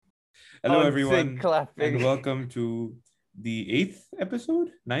Hello, On sync everyone, and clapping. welcome to the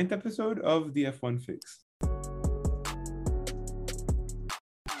ninth episode of the F1 Fix.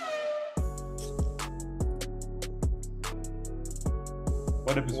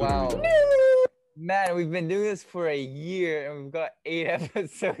 What episode are we Wow. on? Man, we've been doing this for a year and we've got 8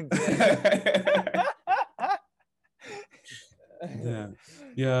 episodes in. Yeah,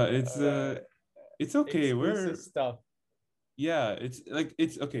 yeah, Alright. it's okay. Exclusive stuff.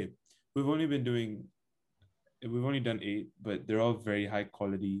 It's okay. We've only been doing, we've only done 8, but they're all very high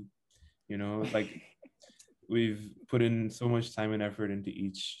quality. Like we've put in so much time and effort into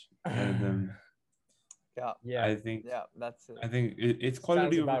each one of them. Yeah, Yeah, I think that's it. it's sounds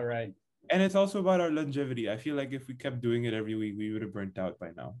quality about over, right. and it's also about our longevity. I feel like if we kept doing it every week, we would have burnt out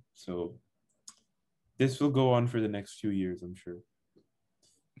by now. So this will go on for the next few years, I'm sure.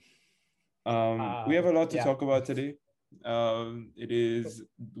 We have a lot to Yeah. talk about today. It is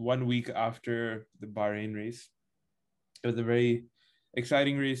 1 week after the Bahrain race. It was a very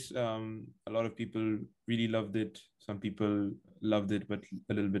exciting race. A lot of people really loved it. Some people loved it, but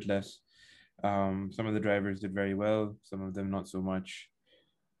a little bit less. Some of the drivers did very well, some of them not so much.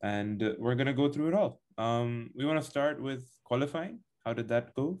 And we're going to go through it all. We want to start with qualifying. How did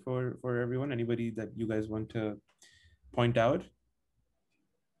that go for everyone? Anybody that you guys want to point out?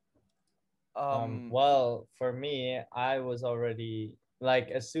 Well, for me, I was already like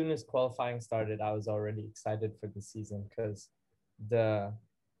as soon as qualifying started, I was already excited for the season because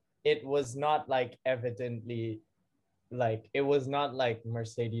it was not like evidently like it was not like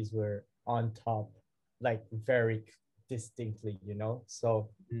Mercedes were on top like very distinctly, So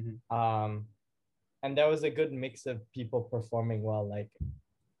Mm-hmm. and there was a good mix of people performing well,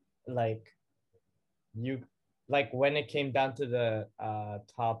 like you like when it came down to the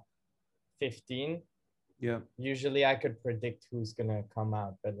top 15. Yeah. Usually I could predict who's gonna come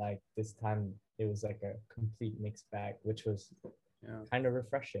out, but like this time it was like a complete mixed bag, which was kind of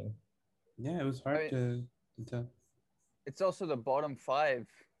refreshing. Yeah, it was hard to tell. It's also the bottom 5.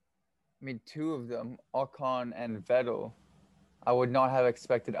 I mean, 2 of them, Ocon and Vettel. I would not have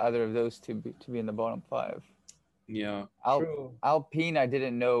expected either of those to be in the bottom 5. Yeah. True. Alpine, I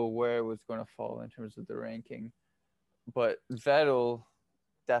didn't know where it was going to fall in terms of the ranking, but Vettel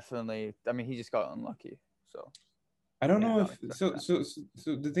definitely. I mean, he just got unlucky. So I don't know Yeah. if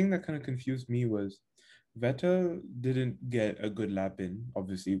so the thing that kind of confused me was Vettel didn't get a good lap in,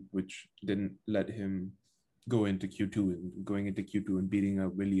 obviously, which didn't let him go into Q2, and going into Q2 and beating a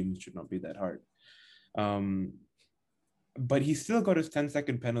Williams should not be that hard. But he still got his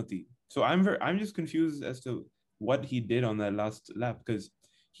 10-second penalty. So I'm just confused as to what he did on that last lap, because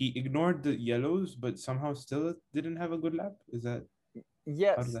he ignored the yellows but somehow still didn't have a good lap. Is that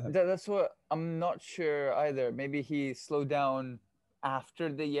Yes, that that's what I'm not sure either. Maybe he slowed down after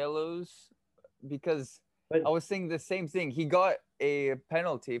the yellows, because But I was thinking the same thing. He got a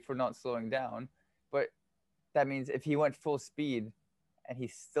penalty for not slowing down, but that means if he went full speed and he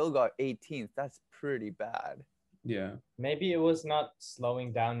still got 18th, that's pretty bad. Yeah. maybe it was not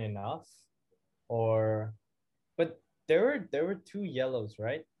slowing down enough, but there were 2 yellows,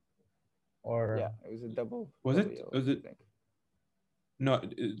 right? Or Yeah, it was a double. Was double it yellow, was I it think. no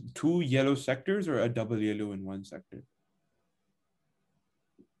 2 yellow sectors or a double yellow in one sector?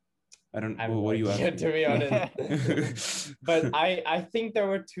 I don't. I have What no are you idea, asking? to be honest. But I think there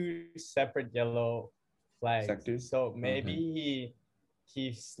were 2 separate yellow flags. Sectors? So maybe Okay.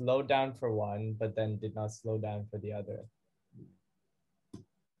 he slowed down for one, but then did not slow down for the other.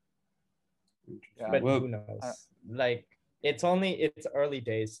 Yeah, But Well, who knows? Like it's early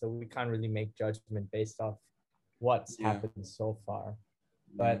days, so we can't really make judgment based off what's Yeah. happened so far.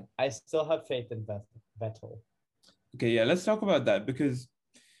 But I still have faith in Vettel. Okay, yeah, let's talk about that, because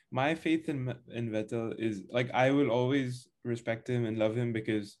my faith in Vettel is like, I will always respect him and love him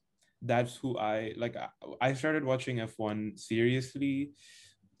because that's who I like. I started watching F1 seriously,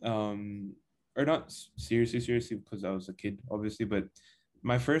 or not seriously because I was a kid, obviously, but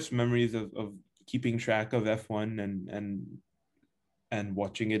my first memories of keeping track of F1 and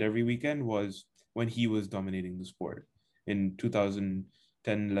watching it every weekend was when he was dominating the sport in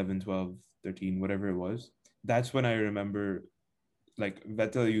 2010, 11, 12, 13, whatever it was. That's when I remember, like,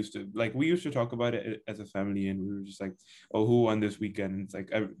 Vettel used to, like, we used to talk about it as a family, and we were just like, oh, who won this weekend? And it's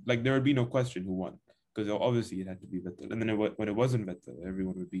like there would be no question who won, because obviously it had to be Vettel. And then when it wasn't Vettel,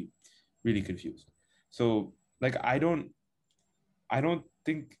 everyone would be really confused. So, like, I don't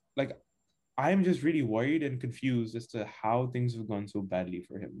think, like, I'm just really worried and confused as to how things have gone so badly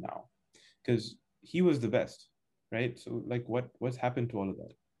for him now, because he was the best, right? So, like, what's happened to all of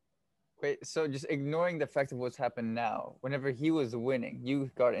that? Wait, so just ignoring the fact of what's happened now, whenever he was winning, you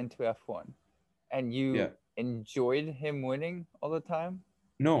got into F1 and you Yeah. enjoyed him winning all the time?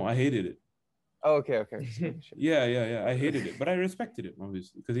 No, I hated it. Oh, okay. Just making sure. Yeah. I hated it, but I respected him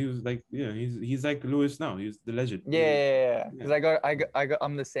obviously because he was like, he's like Lewis now. He's the legend. Yeah. Because Yeah.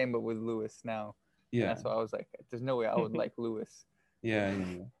 I'm the same, but with Lewis now. And Yeah. that's why I was like, there's no way I would like Lewis. Yeah.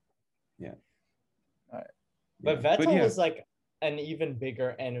 All right. But Yeah. Vettel yeah. was like an even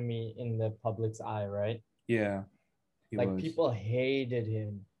bigger enemy in the public's eye, right? Yeah. He Like was. people hated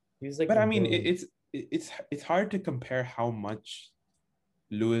him. He was like But the I mean, villain. it's hard to compare how much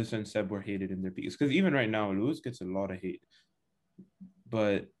Lewis and Seb were hated in their peaks because even right now, Lewis gets a lot of hate.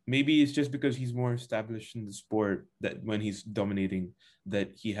 But maybe it's just because he's more established in the sport that when he's dominating,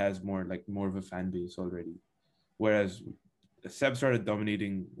 that he has more of a fan base already. Whereas Seb started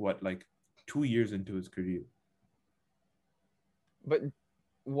dominating like 2 years into his career. But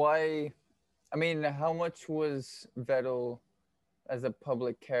why? I mean, how much was Vettel as a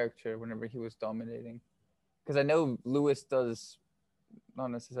public character whenever he was dominating? Because I know Lewis does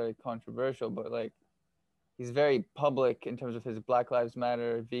not necessarily controversial, but like he's very public in terms of his Black Lives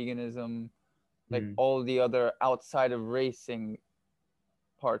Matter, veganism, like all the other outside of racing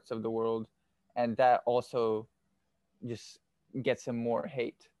parts of the world, and that also just gets him more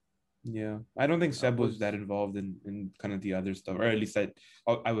hate. Yeah, I don't think Seb was that involved in kind of the other stuff, or at least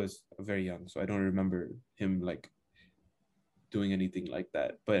I was very young, so I don't remember him like doing anything like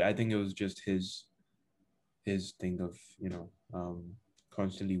that. But I think it was just his thing of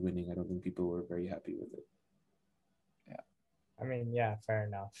constantly winning. I don't think people were very happy with it. Yeah, I mean, yeah, fair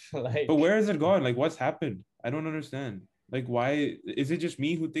enough. Like, but where has it gone? Like, what's happened? I don't understand. Like, why is it just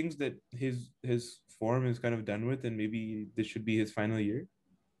me who thinks that his form is kind of done with, and maybe this should be his final year?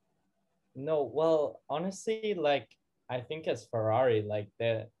 No, well, honestly, like I think as Ferrari, like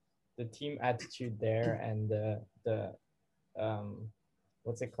the team attitude there and the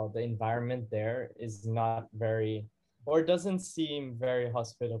what's it called? The environment there is not very, or doesn't seem very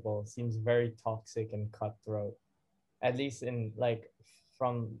hospitable. Seems very toxic and cutthroat, at least in like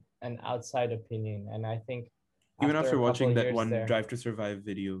from an outside opinion. And I think even after watching that one there, Drive to Survive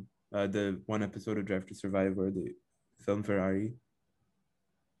video, the one episode of Drive to Survive where they film Ferrari.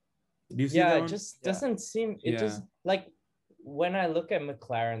 Do you see that it one? just doesn't seem. It just like when I look at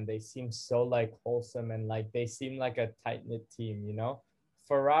McLaren, they seem so like wholesome and like they seem like a tight knit team. You know,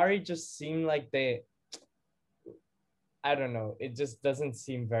 Ferrari just seem like they. I don't know. It just doesn't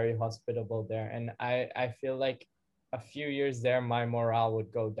seem very hospitable there, and I feel like a few years there, my morale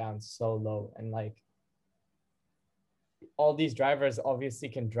would go down so low, and like all these drivers obviously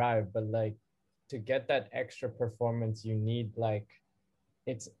can drive, but like to get that extra performance, you need like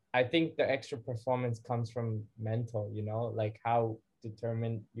I think the extra performance comes from mental, you know, like how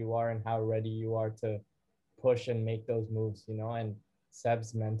determined you are and how ready you are to push and make those moves, you know, and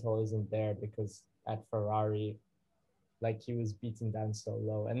Seb's mental isn't there because at Ferrari, like he was beaten down so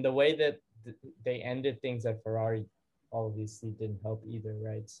low. And the way that they ended things at Ferrari obviously didn't help either,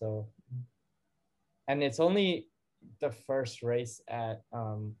 right? So, and it's only the first race at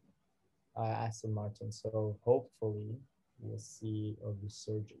Aston Martin. So hopefully we'll see a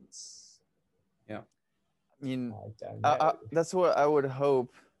resurgence. Yeah. I mean, that's what I would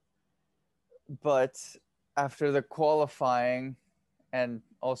hope. But after the qualifying and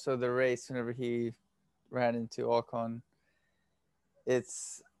also the race, whenever he ran into Ocon,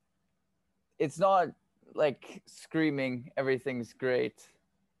 it's not like screaming everything's great.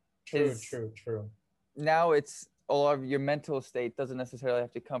 True. Now it's a lot of your mental state doesn't necessarily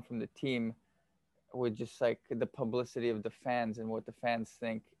have to come from the team, with just like the publicity of the fans and what the fans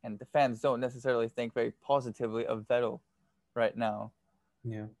think, and the fans don't necessarily think very positively of Vettel right now.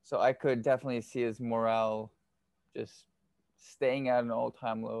 Yeah. So I could definitely see his morale just staying at an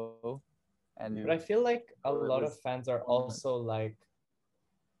all-time low. And but I feel like a lot of fans are also like,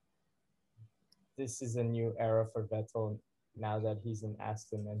 this is a new era for Vettel now that he's in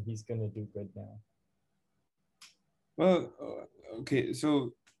Aston and he's gonna do good now. Well, okay,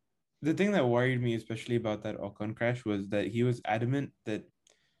 so the thing that worried me especially about that Ocon crash was that he was adamant that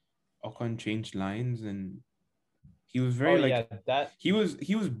Ocon changed lines, and he was very he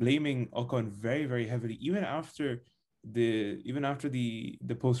was blaming Ocon very, very heavily even after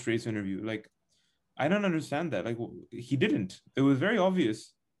the post-race interview. Like, I don't understand that. Like, he didn't. It was very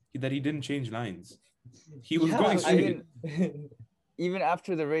obvious that he didn't change lines. He was going straight. Even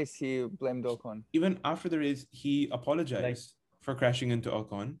after the race, he blamed Ocon. Even after the race, he apologized for crashing into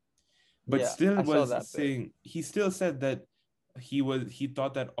Ocon, but he still said that he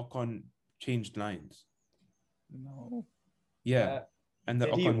thought that Ocon changed lines. No. Yeah. and the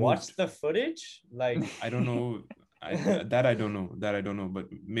Did he Ocon watch moved. the footage? Like, I don't know. I don't know. That I don't know. But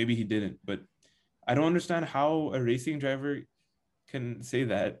maybe he didn't. But I don't understand how a racing driver can say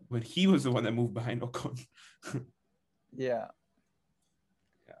that when he was the one that moved behind Ocon. Yeah.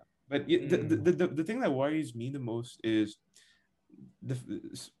 But the thing that worries me the most is the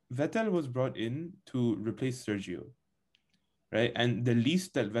Vettel was brought in to replace Sergio, right? And the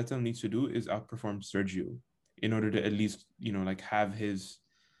least that Vettel needs to do is outperform Sergio in order to at least, like have his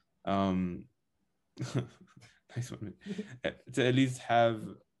nice one, to at least have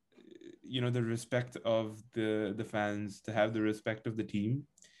the respect of the fans, to have the respect of the team.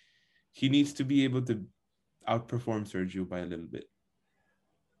 He needs to be able to outperform Sergio by a little bit.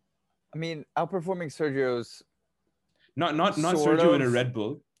 I mean, outperforming Sergio's Not sort Sergio in a of. Red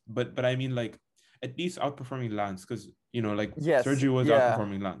Bull, but I mean like at least outperforming Lance, because like Yes, Sergio was yeah.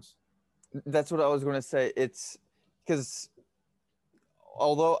 outperforming Lance. That's what I was going to say. It's because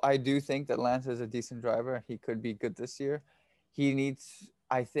although I do think that Lance is a decent driver, he could be good this year. He needs,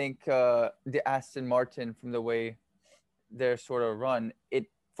 I think, the Aston Martin, from the way they're sort of run,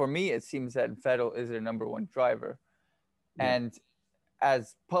 for me it seems that Vettel is their number one driver, Yeah. and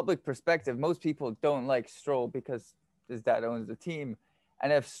as public perspective, most people don't like Stroll because his dad owns the team,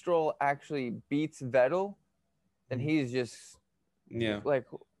 and if Stroll actually beats Vettel, then he's just like,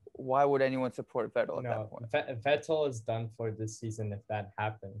 why would anyone support Vettel at that point? Vettel is done for this season if that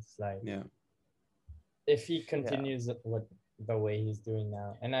happens. Like, Yeah. if he continues with the way he's doing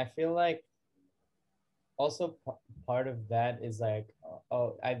now. And I feel like also part of that is like,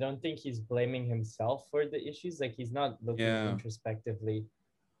 I don't think he's blaming himself for the issues. Like, he's not looking introspectively.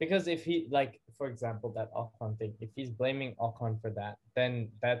 Because if he, like, for example, that Ocon thing, if he's blaming Ocon for that, then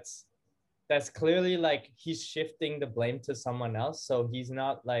that's clearly like he's shifting the blame to someone else. So he's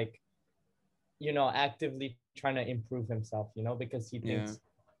not like, actively trying to improve himself, because he thinks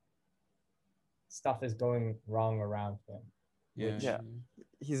stuff is going wrong around him. Yeah.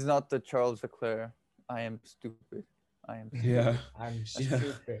 He's not the Charles Leclerc. I am stupid. Yeah. I'm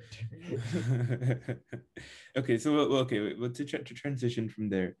stupid. Okay, so to transition from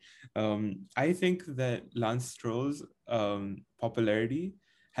there, I think that Lance Stroll's popularity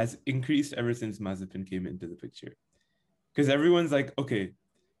has increased ever since Mazepin came into the picture, because everyone's like, okay,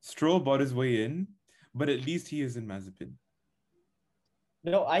 Stroll bought his way in, but at least he is in Mazepin.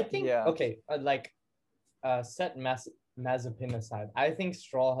 No, I think set Mazepin aside, I think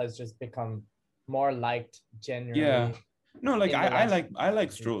Stroll has just become more liked generally. Yeah. No, like I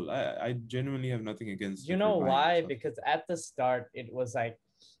like Stroll. I genuinely have nothing against. You know why? Because at the start it was like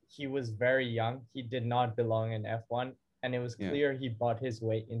he was very young. He did not belong in F1, and it was clear he bought his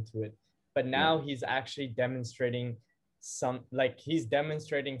way into it. But now he's actually demonstrating he's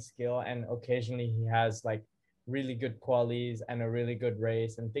demonstrating skill, and occasionally he has like really good qualities and a really good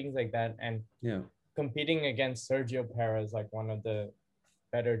race and things like that. And competing against Sergio Perez, like one of the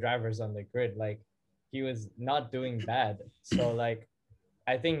better drivers on the grid, like he was not doing bad. So like,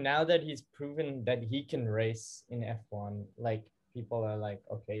 I think now that he's proven that he can race in F1, like people are like,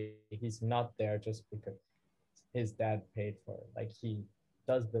 okay, he's not there just because his dad paid for it. Like, he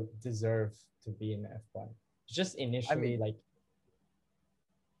does deserve to be in F1. Just initially,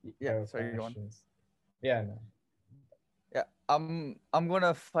 Sorry, go on. Yeah, no. Yeah, I'm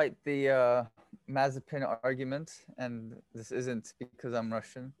gonna fight the Mazepin argument, and this isn't because I'm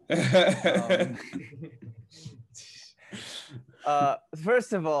Russian.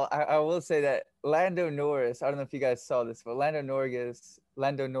 First of all, I will say that Lando Norris, I don't know if you guys saw this, but Lando Norris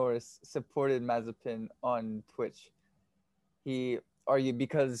supported Mazepin on Twitch. He argued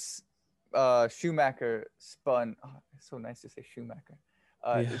because Schumacher spun. Oh, it's so nice to say Schumacher.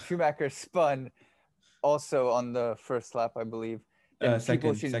 Schumacher spun also on the first lap, I believe.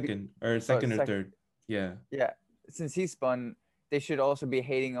 Second or third. Yeah. Yeah. Since he spun, they should also be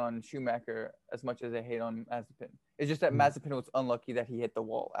hating on Schumacher as much as they hate on Mazepin. It's just that Mazepin was unlucky that he hit the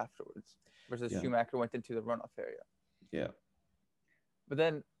wall afterwards, versus Schumacher went into the runoff area. Yeah. But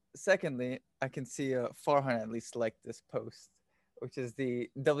then, secondly, I can see Farhan at least liked this post, which is the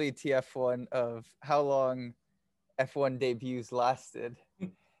WTF one of how long F1 debuts lasted.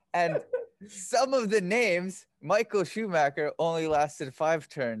 And some of the names, Michael Schumacher only lasted 5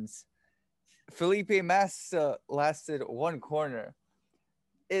 turns. Felipe Massa lasted 1 corner.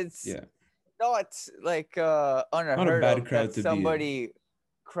 It's not like unheard of that somebody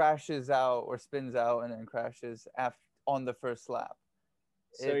crashes out or spins out and then crashes on the first lap.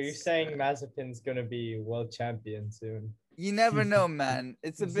 So you're saying Mazepin's going to be world champion soon? You never know, man.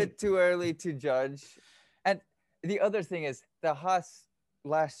 It's a bit too early to judge. And the other thing is, the Haas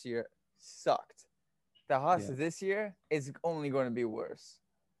last year sucked. the Haas Yeah. this year is only going to be worse.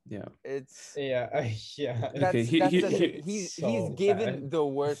 Yeah. It's Yeah, yeah. Okay, that's the thing. It's He's so given bad. the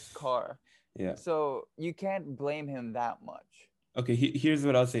worst car, Yeah. so you can't blame him that much. Okay, here's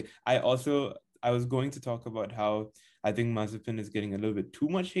what I'll say. I was going to talk about how I think Mazepin is getting a little bit too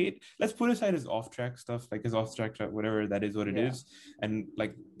much hate. Let's put aside his off-track stuff, like his off-track, whatever that is, what it Yeah. is, and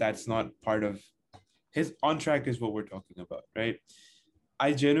like that's not part of his on-track is what we're talking about, right?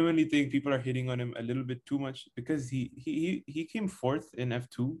 I genuinely think people are hitting on him a little bit too much because he came fourth in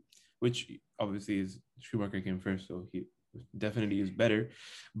F2, which obviously is Schumacher came first, so he definitely is better,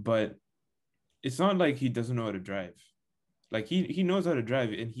 but it's not like he doesn't know how to drive. Like he knows how to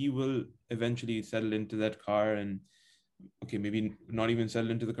drive, and he will eventually settle into that car, and okay, maybe not even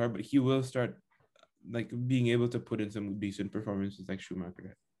settle into the car, but he will start like being able to put in some decent performances like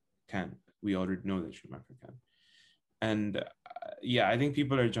Schumacher can. We already know that Schumacher can. And yeah, I think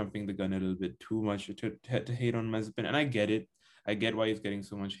people are jumping the gun a little bit too much to hate on Mazepin, and I get it. I get why he's getting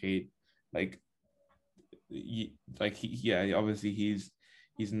so much hate. Like, yeah, obviously he's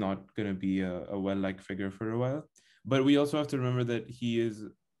not gonna be a well-liked figure for a while, but we also have to remember that he is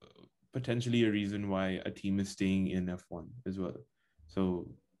potentially a reason why a team is staying in F1 as well. So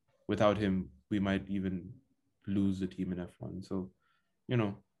without him, we might even lose the team in F1. So, you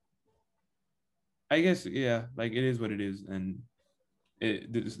know, I guess yeah, like it is what it is, and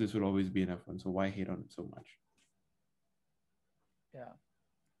this will always be an F1. So why hate on it so much? Yeah.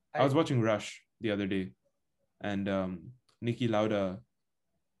 I was watching Rush the other day, and Niki Lauda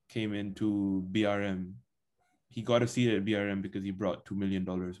came into BRM. He got a seat at BRM because he brought $2 million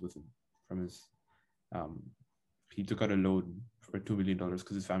with him from his. He took out a loan for $2 million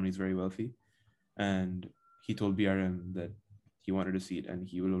because his family is very wealthy, and he told BRM that he wanted a seat, and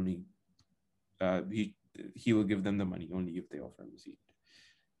he will only he will give them the money only if they offer him a seat.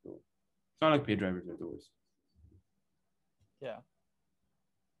 So it's not like paid drivers are the worst. Yeah.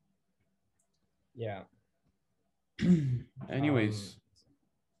 Yeah. Anyways,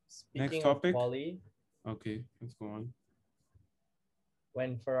 Speaking next of topic. quali, Okay, let's go on.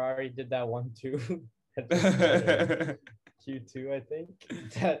 when Ferrari did that 1-2 at the start of Q2, I think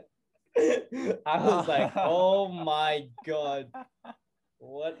that I was like, oh my god,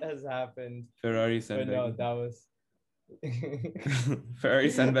 what has happened? Ferrari But sandbagging. no, that was Ferrari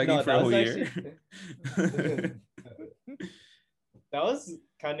sandbagging no, for a that whole was year. actually that was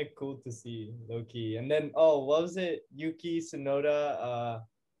kind of cool to see, low key. And then what was it? Yuki Tsunoda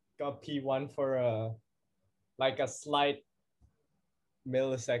got P1 for like a slight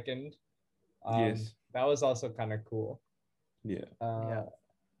millisecond. Yes. That was also kind of cool. Yeah. Yeah.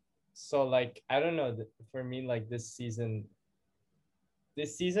 So like I don't know, for me like this season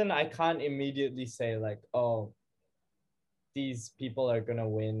I can't immediately say like, oh, these people are gonna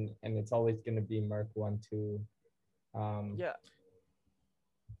win and it's always gonna be Merc 1-2. Yeah.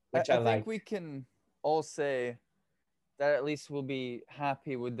 Which I I think like. we can all say that at least we'll be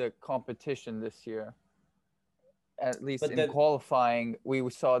happy with the competition this year. At least But in then- qualifying, we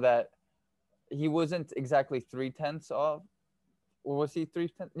saw that he wasn't exactly 3/10 off. Or was he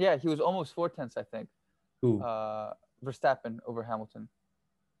 3/10? Yeah, he was almost 4/10, I think. Who? Verstappen over Hamilton.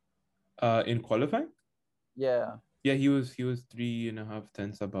 In qualifying? Yeah. Yeah, he was 3.5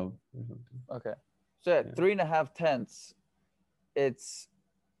 tenths above or something. Okay. So yeah, 3.5 tenths. It's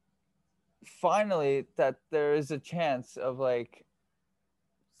finally that there is a chance of like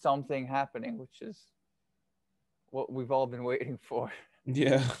something happening, which is what we've all been waiting for.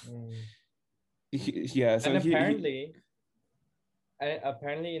 Yeah. Yeah. So and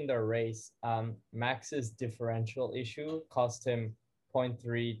apparently in the race, Max's differential issue cost him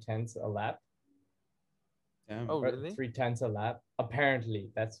 0.3 tenths a lap. Damn. Oh, really? 3 tenths a lap.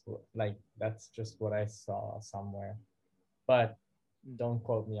 Apparently, that's just what I saw somewhere, but don't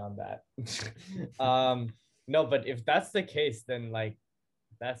quote me on that. No, but if that's the case, then like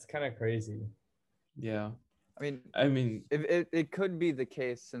that's kind of crazy. Yeah. I mean, it could be the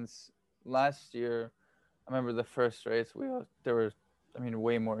case since last year. I remember the first race there were,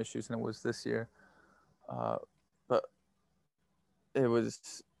 way more issues than it was this year. But it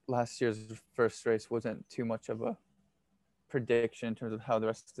was last year's first race wasn't too much of a prediction in terms of how the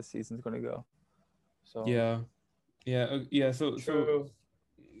rest of the season is going to go. So yeah. So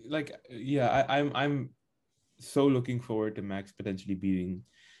like I'm so looking forward to Max potentially beating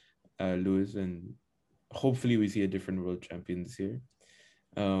Lewis, and hopefully we see a different world champion this year.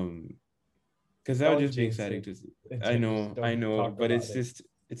 Because that would just be exciting to see. I know, but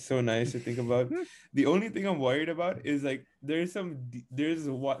it's so nice to think about. The only thing I'm worried about is like there's a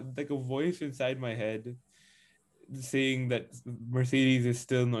voice inside my head saying that Mercedes is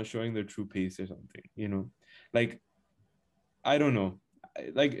still not showing their true pace or something, you know? Like, I don't know.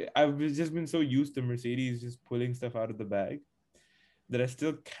 Like, I've just been so used to Mercedes just pulling stuff out of the bag that I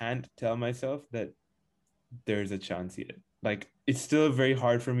still can't tell myself that there's a chance yet. Like, it's still very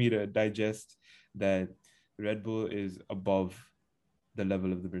hard for me to digest that Red Bull is above the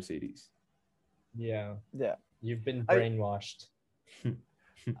level of the Mercedes. Yeah. Yeah. You've been brainwashed.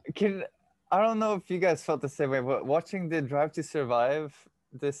 I don't know if you guys felt the same way, but watching the Drive to Survive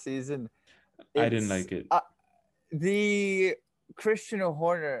this season, I didn't like it. The Christian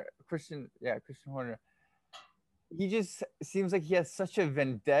Horner, he just seems like he has such a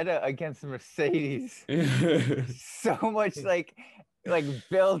vendetta against Mercedes. So much like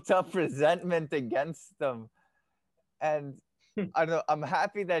built up resentment against them. And I don't know, I'm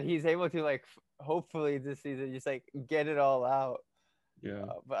happy that he's able to like hopefully this season just like get it all out. Yeah.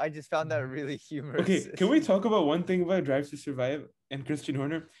 But I just found that really humorous. Okay, can we talk about one thing about Drive to Survive and Christian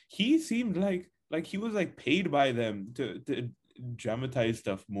Horner? He seemed like he was like paid by them to dramatize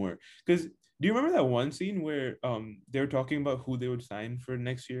stuff more. Because do you remember that one scene where they were talking about who they would sign for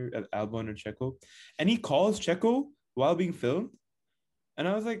next year at Albon or Checo, and he calls Checo while being filmed, and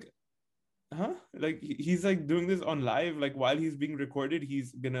I was like, huh? Like he's like doing this on live, like while he's being recorded,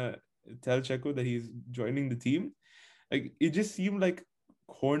 he's gonna tell Checo that he's joining the team. Like it just seemed like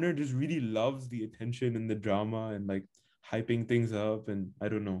Horner just really loves the attention and the drama and like hyping things up, and I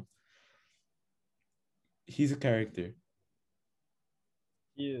don't know. He's a character.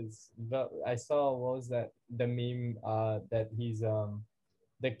 He is. I saw, what was that? The meme that he's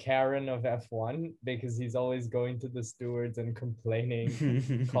the Karen of F1 because he's always going to the stewards and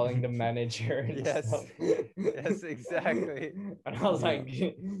complaining, calling the manager. And Yes. stuff. Yes, exactly. And I was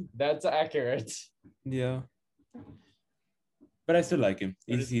like, that's accurate. Yeah. But I still like him.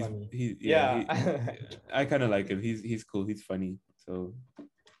 I kind of like him. He's cool. He's funny. So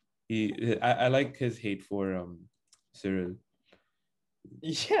I like his hate for Cyril.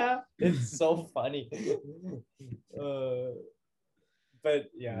 Yeah, it's so funny. But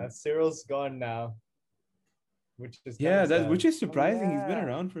yeah, Cyril's gone now, which is which is surprising. Oh, yeah. He's been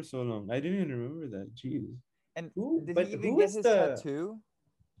around for so long. I didn't even remember that. Jeez. And did he even get his tattoo?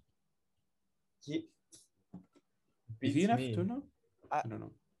 Is he an F2 now? I don't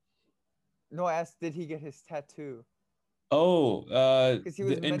know. No, I asked, did he get his tattoo? Oh,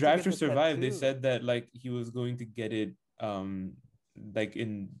 in Drive to Survive, they said that like he was going to get it like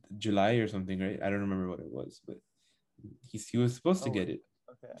in July or something, right? I don't remember what it was, but he was supposed to get it.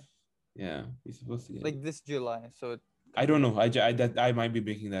 Okay. Yeah, he's supposed to get like this July. So I don't know. I might be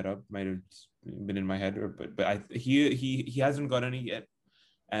making that up. Might have been in my head, but he hasn't got any yet,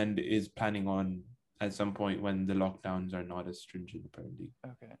 and is planning on at some point when the lockdowns are not as stringent, apparently.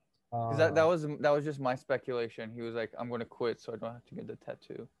 Okay. Because that was just my speculation. He was like, I'm gonna quit so I don't have to get the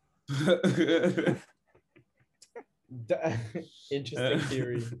tattoo. Interesting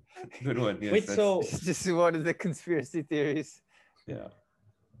theory. Good one. Yes, wait, so just one of the conspiracy theories. Yeah.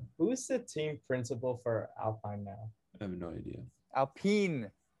 Who's the team principal for Alpine now? I have no idea. Alpine.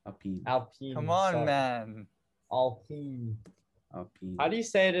 Come on, sorry. Man. Alpine. Alpine. How do you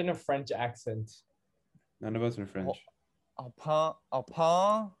say it in a French accent? None of us are French. Alpin.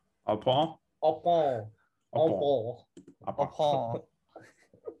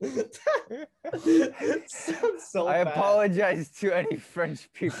 So I apologize to any French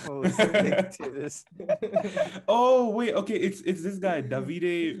people listening to this. Oh wait, okay, it's this guy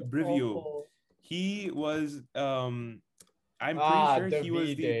Davide Brivio. He was I'm pretty sure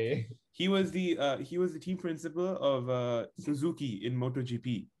he was the team principal of Suzuki in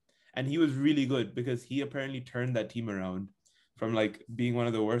MotoGP, and he was really good because he apparently turned that team around from like being one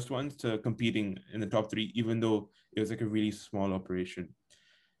of the worst ones to competing in the top 3, even though it was like a really small operation.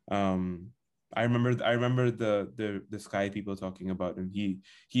 I remember the Sky people talking about him.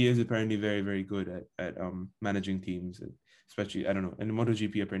 He is apparently very, very good at managing teams, especially, I don't know, in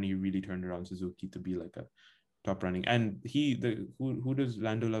MotoGP apparently he really turned around Suzuki to be like a top running. And who does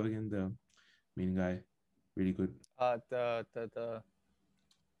Lando love again? The main guy, really good. The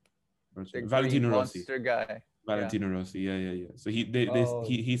Valentino Rossi. Monster guy. Valentino Rossi, yeah. So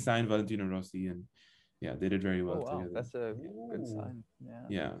he signed Valentino Rossi, and yeah, they did very well together. That's a good sign.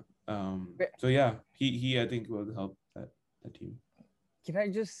 Yeah. So yeah, he I think will help that team. Can I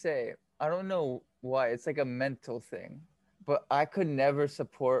just say, I don't know why, it's like a mental thing, but I could never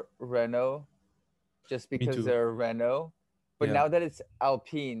support Renault just because they're Renault. But now that it's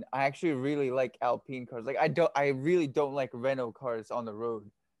Alpine, I actually really like Alpine cars. Like I really don't like Renault cars on the road,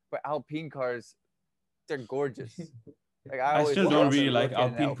 but Alpine cars, they're gorgeous. Like I always still don't wanted to really like look at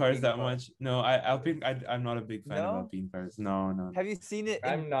an Alpine cars that car. much. No, I'm not a big fan of No? Alpine cars. No. Have you seen it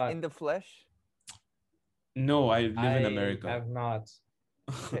I'm not. in the flesh? No, I live in I America. have not.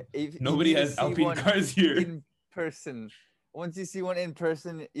 Okay, if you Nobody need to has see Alpine one cars here. in person. Once you see one in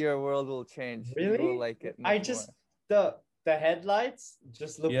person, your world will change. You will Really? like it I much just more. the headlights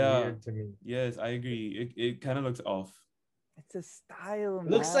just look Yeah. weird to me. Yes, I agree. It kind of looks off. It's a style,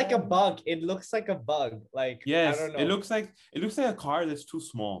 man. Looks like a bug. It looks like a bug. Like Yes, I don't know. it looks like a car that's too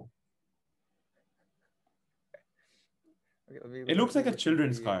small. Okay, It looks like a look at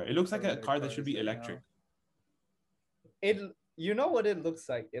children's the car. It looks like a Corvette car that should cars be right electric. now. It you know what it looks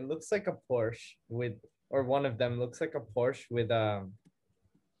like? It looks like a Porsche or one of them looks like a Porsche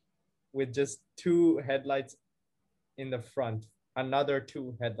with just two headlights in the front, another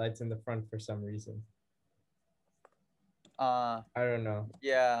two headlights in the front for some reason. I don't know.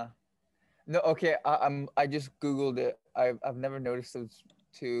 Yeah. No, okay. I just Googled it. I've never noticed those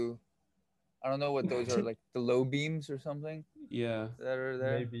two. I don't know what those are, like the low beams or something Yeah. that are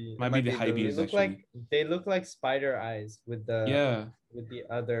there. Maybe Might be the high they beams look actually. they look like spider eyes with the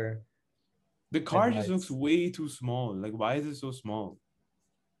other. The car just headlights. looks way too small. Like, why is it so small?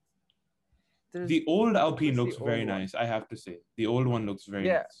 There's- The old what's Alpine the looks old very one? nice, I have to say. The old one looks very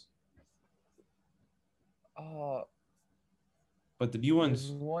Yeah. nice. Uh, But the new there's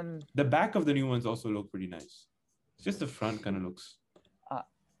ones, one. the back of the new ones also look pretty nice. It's just the front kind of looks.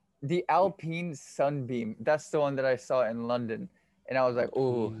 The Alpine Sunbeam. That's the one that I saw in London, and I was like,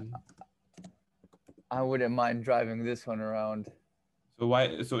 oh, I wouldn't mind driving this one around. So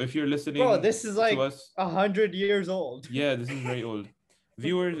why? So if you're listening, Bro, this is like to us, 100 years old. yeah, this is very old.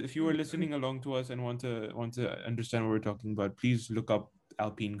 Viewers, if you were listening along to us and want to understand what we're talking about, please look up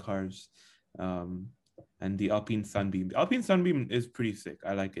Alpine cars, and the Alpine Sunbeam. The Alpine Sunbeam is pretty sick.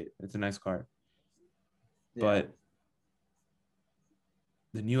 I like it. It's a nice car. Yeah. But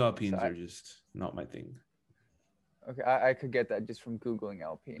the new Alpines are just not my thing. Okay, I could get that just from Googling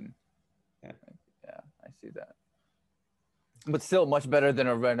Alpine. Yeah. Yeah, I see that. But still much better than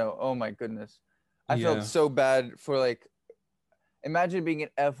a Renault. Oh my goodness. I Yeah. felt so bad for like, imagine being an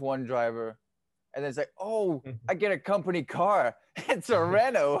F1 driver and then it's like, oh, I get a company car. It's a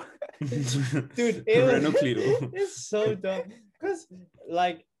Renault. Dude, Renault Clio. It's so dumb. Because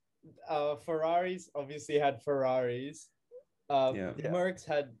like Ferraris obviously had Ferraris. Yeah. Mercs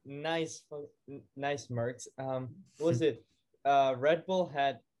had nice Mercs. What was it? Red Bull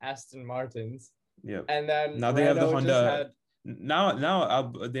had Aston Martins. Yeah. And then Now they have the Renault Honda. just had...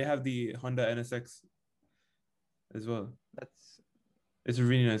 Now they have the Honda NSX as well. It's a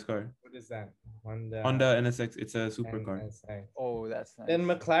really nice car. What is that? Honda NSX. It's a supercar. NSX. Oh, that's nice. Then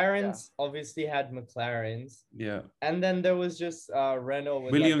McLarens obviously had McLarens. Yeah. And then there was just Renault.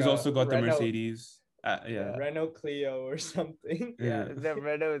 With Williams like a also got the Renault, Mercedes. Yeah. Renault Clio or something. Yeah, the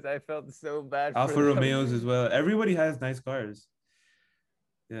Renaults, I felt so bad Alfa for them. Romeos as well. Everybody has nice cars.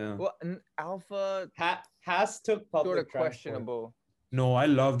 Yeah. Well, Alpha Haas took public sort of transport. questionable. No, I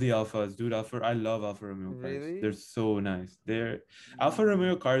love the Alphas, dude. I love Alfa Romeo cars. Really? They're so nice. Alfa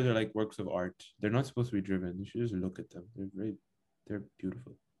Romeo cars are like works of art. They're not supposed to be driven. You should just look at them. They're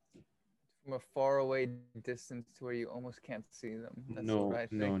beautiful. From a far away distance to where you almost can't see them. That's what I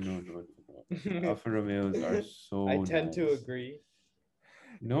think. No. Alfa Romeos are so I tend nice. to agree.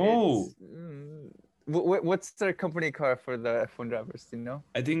 No. What's their company car for the F1 drivers? Do you know?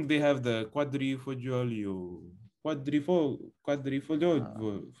 I think they have the Quadrifoglio.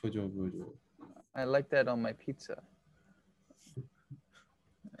 Quadrifoglio. I like that on my pizza.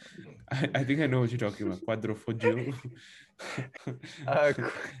 I think I know what you're talking about. Quadrifoglio. I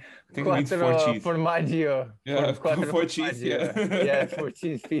think it means four cheese. Formaggio. Yeah, four cheese. Yeah. Yeah, 4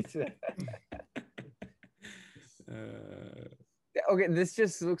 cheese pizza. Okay, this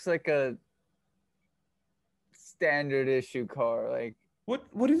just looks like a standard issue car. Like,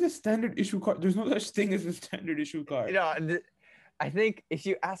 what is a standard issue car? There's no such thing as a standard issue car. You know, I think if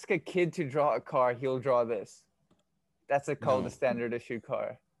you ask a kid to draw a car, he'll draw this. That's called a standard issue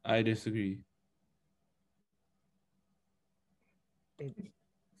car. I disagree.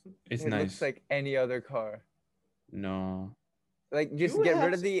 It's nice. It looks like any other car. No. Like, just get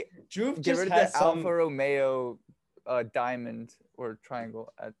rid of the Alfa Romeo diamond or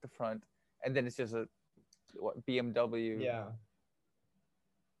triangle at the front, and then it's just a BMW. Yeah.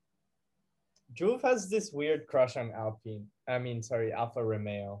 Dhruv has this weird crush on Alfa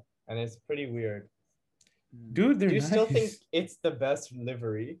Romeo, and it's pretty weird. Dude, do you still think it's the best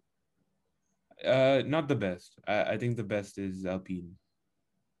livery? Not the best. I think the best is Alpine.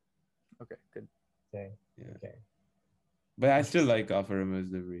 Okay, good. Okay. Yeah. Okay. But I still like Alfa Romeo's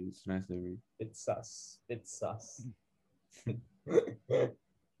livery. It's a nice livery. It's sus.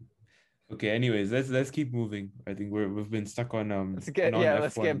 Okay, anyways, let's keep moving. I think we've been stuck on let's get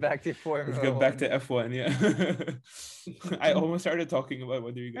F1. back to Formula Let's get back 1. to F1. Yeah, I almost started talking about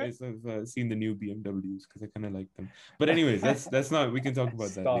whether you guys have seen the new BMWs because I kind of like them. But anyways, that's not. We can talk about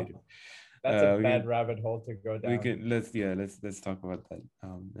that Stop. later. That's a we bad can, rabbit hole to go down. we can let's talk about that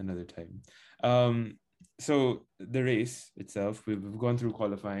another time. So the race itself, we've gone through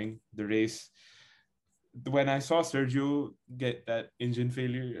qualifying. The race, when I saw Sergio get that engine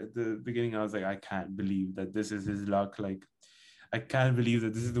failure at the beginning, I was like, I can't believe that this is his luck. Like, I can't believe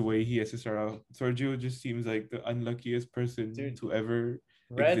that this is the way he has to start out. Sergio just seems like the unluckiest person to ever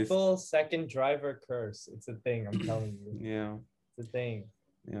Red exist. Bull second driver curse. It's a thing, I'm telling you. Yeah. It's a thing.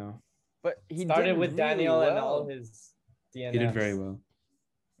 Yeah. But he started did with really Daniel well. and all his DNFs. He did very well.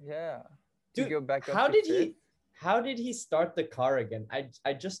 Yeah. Dude, go back up how to did fifth? how did he start the car again?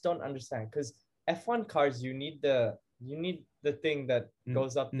 I just don't understand, because F1 cars, you need the thing that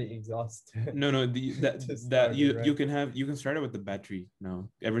goes up the exhaust. No, that you right? you can start it with the battery now.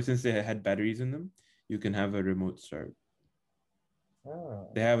 Ever since they had batteries in them, you can have a remote start. Oh,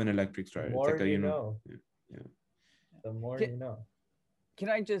 They have an electric the start. It's more like a, you you know. Yeah. The more you know. Can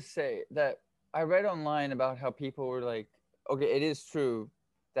I just say that I read online about how people were like, okay, it is true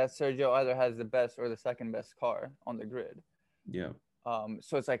that Sergio either has the best or the second best car on the grid. Yeah.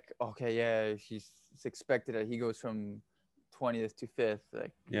 So it's like, okay, yeah, it's expected that he goes from 20th to 5th.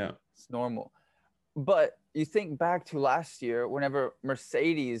 Like, Yeah. it's normal. But you think back to last year, whenever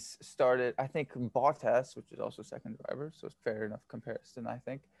Mercedes started, I think Bottas, which is also second driver, so it's fair enough comparison, I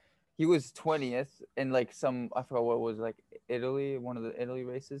think. He was 20th in like I forgot what it was, like Italy, one of the Italy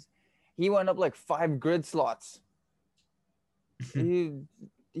races. He went up like 5 grid slots.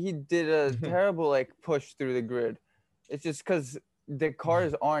 he did a terrible like push through the grid. It's just because the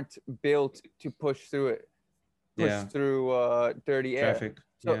cars aren't built to push through it, through dirty air. Traffic.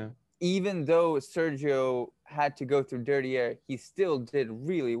 So yeah. even though Sergio had to go through dirty air, he still did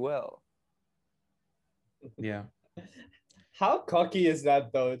really well. Yeah. How cocky is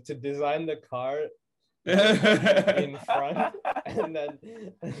that though, to design the car in front and then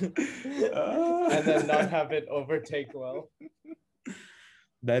not have it overtake well?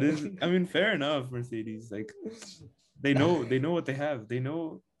 That is, I mean, fair enough. Mercedes, like, they know what they have. They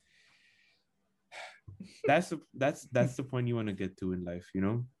know. That's the point you want to get to in life, you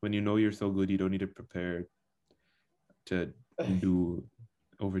know. When you know you're so good, you don't need to prepare to do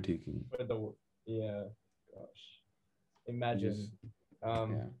overtaking. Yeah, gosh, imagine.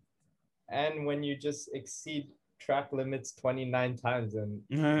 Yeah. And when you just exceed track limits 29 times and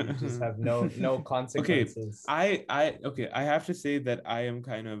you just have no consequences. Okay, I have to say that I am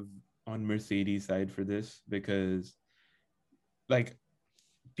kind of on Mercedes side for this, because like,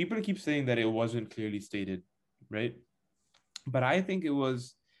 people keep saying that it wasn't clearly stated, right? But I think it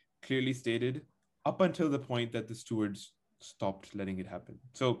was clearly stated up until the point that the stewards stopped letting it happen.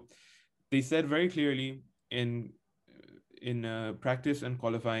 So they said very clearly in practice and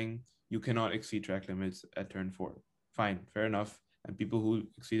qualifying, you cannot exceed track limits at turn 4. Fine, fair enough. And people who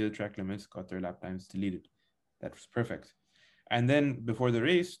exceeded track limits got their lap times deleted. That was perfect. And then before the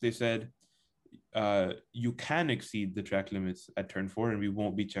race, they said, you can exceed the track limits at turn 4 and we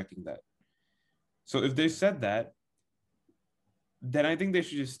won't be checking that. So if they said that, then I think they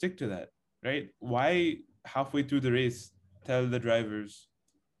should just stick to that, right? Why halfway through the race tell the drivers,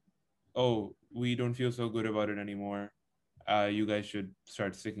 oh, we don't feel so good about it anymore, you guys should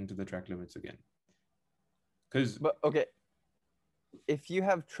start sticking to the track limits again? But okay, if you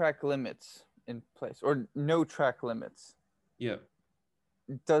have track limits in place or no track limits, yeah,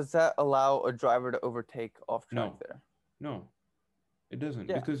 does that allow a driver to overtake off track there? No, it doesn't.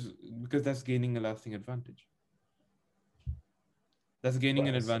 Yeah. Because that's gaining a lasting advantage. That's gaining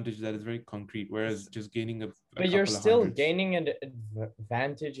an advantage that is very concrete, whereas just gaining but you're still gaining an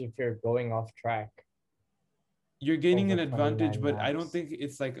advantage if you're going off track. You're gaining an advantage, but I don't think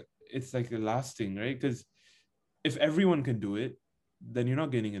it's like a lasting, right? Because if everyone can do it, then you're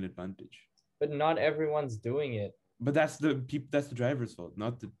not gaining an advantage. But not everyone's doing it. But that's the driver's fault,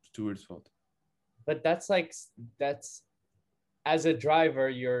 not the steward's fault. But that's as a driver,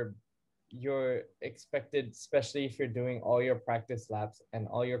 you're expected, especially if you're doing all your practice laps and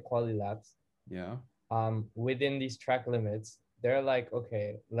all your quali laps. Yeah. Within these track limits, they're like,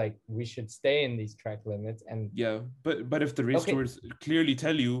 okay, like we should stay in these track limits. And yeah, but if the race stewards clearly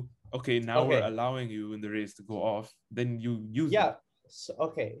tell you, okay, now we're allowing you in the race to go off, then you use it.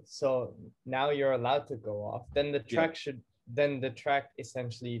 So now you're allowed to go off. Then the track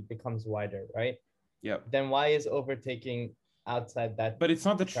essentially becomes wider, right? Yeah. Then why is overtaking outside that? But it's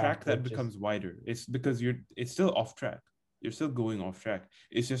not the track that becomes wider. It's because it's still off track. You're still going off track.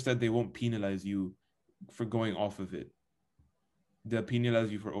 It's just that they won't penalize you for going off of it. They'll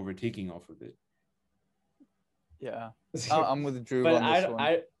penalize you for overtaking off of it. Yeah, I'm with Dhruv But on this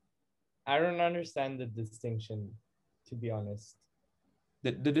one. I don't understand the distinction, to be honest.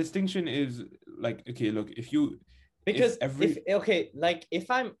 The distinction is like, okay, look, Because if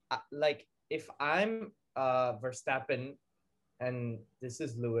I'm Verstappen and this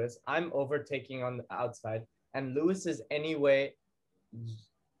is Lewis, I'm overtaking on the outside, and Lewis is anyway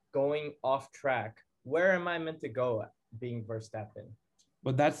going off track. Where am I meant to go being Verstappen?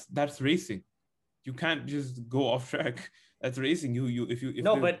 But that's racing. You can't just go off track. That's racing.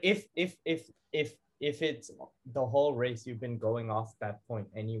 But if it's the whole race, you've been going off that point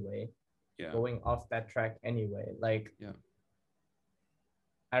anyway. Yeah. Going off that track anyway. Like, yeah.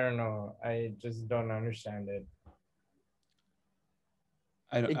 I don't know. I just don't understand it.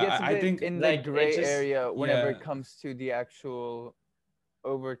 It gets a bit think in the like, gray it just- area whenever yeah. it comes to the actual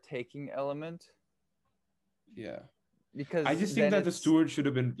overtaking element. Yeah. Because I just think that the steward should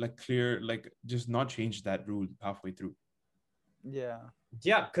have been like clear, like just not change that rule halfway through. Yeah.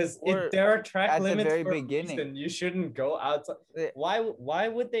 Yeah, because Or there are track at the limits very for beginning. a reason. You shouldn't go outside. Why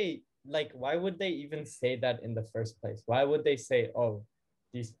would they even say that in the first place? Why would they say, oh,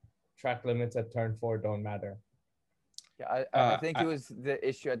 these track limits at turn 4 don't matter? Yeah, I think it was the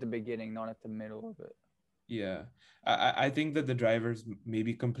issue at the beginning, not at the middle of it. Yeah. I think that the drivers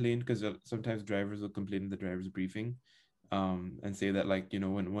maybe complained because sometimes drivers will complain in the driver's briefing, and say that, like, you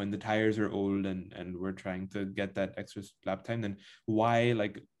know, when the tires are old and we're trying to get that extra lap time, then why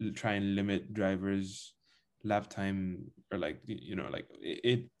like try and limit drivers' lap time, or like, you know, like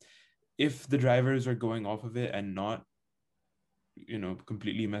it if the drivers are going off of it and not, you know,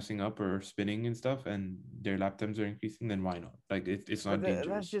 completely messing up or spinning and stuff, and their lap times are increasing, then why not? Like it's not dangerous.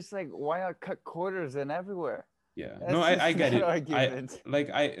 That's just like, why not cut quarters in everywhere? Yeah. That's No, I get it. Argument.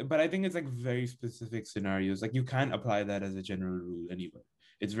 But I think it's like very specific scenarios. Like you can't apply that as a general rule anywhere.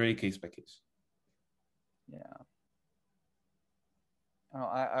 It's very case by case. Yeah. Oh,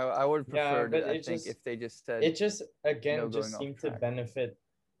 I would prefer I think if they just said it just again no just going off seemed to track. benefit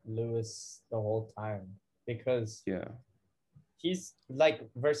Lewis the whole time, because Yeah. he's like,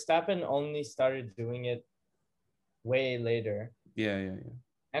 Verstappen only started doing it way later. Yeah.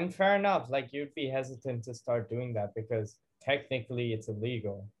 And fair enough, like you'd be hesitant to start doing that because technically it's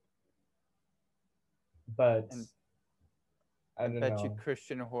illegal. But And I don't bet know. you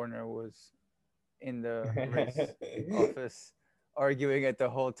Christian Horner was in the race office arguing it the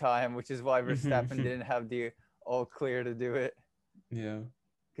whole time, which is why Verstappen didn't have the all clear to do it. Yeah.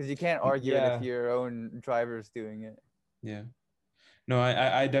 Because you can't argue it if your own driver's doing it. Yeah. No,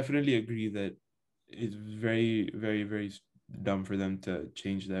 I definitely agree that it's very, very, very dumb for them to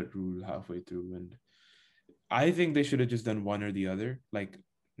change that rule halfway through. And I think they should have just done one or the other, like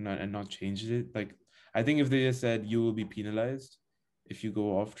not changed it. Like I think if they just said you will be penalized if you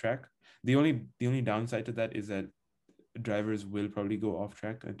go off track. The only downside to that is that drivers will probably go off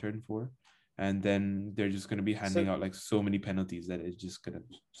track at turn 4, and then they're just going to be handing out like so many penalties that it's just going to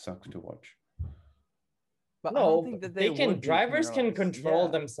suck to watch. But I don't think that drivers can control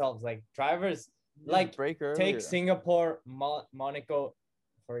themselves. Like drivers, like take Singapore, Monaco,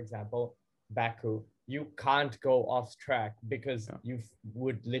 for example, Baku. You can't go off track because you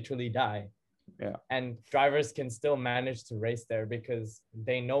would literally die. Yeah. And drivers can still manage to race there because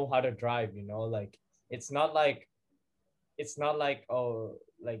they know how to drive, you know, like it's not like they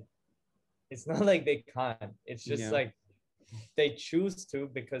can't. It's just like they choose to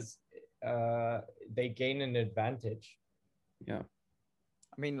because they gain an advantage. Yeah.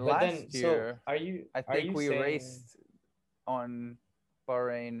 I mean, last year, I think we raced on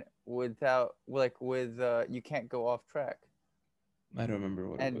Bahrain without with you can't go off track. I don't remember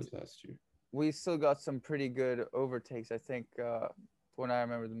what it was last year. We still got some pretty good overtakes. I think when I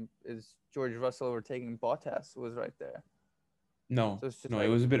remember them is George Russell overtaking Bottas was right there. No, so it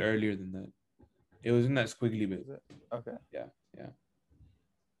was a bit earlier than that. It was in that squiggly bit. Okay. Yeah.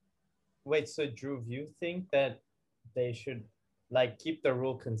 Wait, so Dhruv, you think that they should like keep the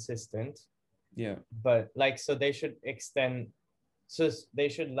rule consistent? Yeah. But like, so they should extend. So they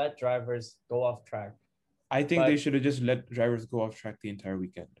should let drivers go off track. I think they should have just let drivers go off track the entire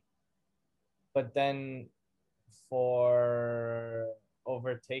weekend. But then for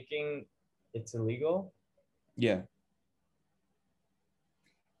overtaking, it's illegal? Yeah.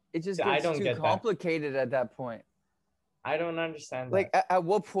 It just gets too complicated at that point. I don't understand that. Like, at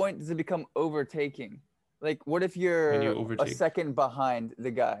what point does it become overtaking? Like, what if you're a second behind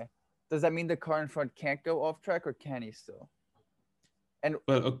the guy? Does that mean the car in front can't go off track, or can he still? And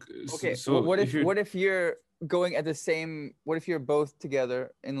well, so what if you're going at the same, what if you're both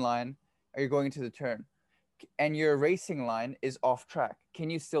together in line, or you're going into the turn, and your racing line is off track? Can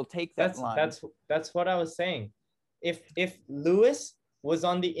you still take that line? That's what I was saying. If Lewis was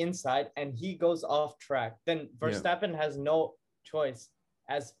on the inside and he goes off track, then Verstappen has no choice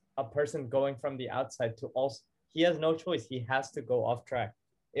as a person going from the outside to also, he has no choice. He has to go off track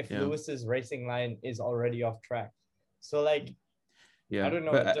if Lewis's racing line is already off track. So like, I don't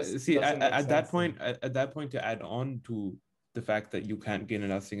know. But It just see, doesn't make at that sense point, at that point, to add on to the fact that you can't gain a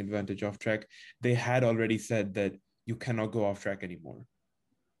lasting advantage off track, they had already said that you cannot go off track anymore.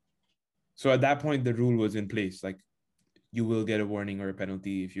 So at that point, the rule was in place. Like, you will get a warning or a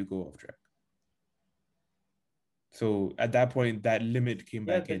penalty if you go off track. So at that point, that limit came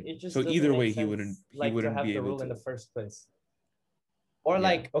back in. So either way, he wouldn't to have be the able rule to in the first place. Or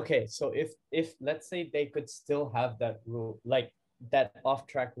like, okay, so if let's say they could still have that rule, like that off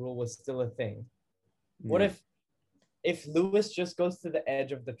track rule was still a thing. What if Lewis just goes to the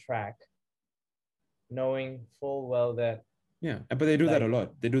edge of the track, knowing full well that but they do that a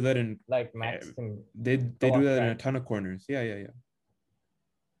lot. They do that in like Max can they do that in a ton of corners.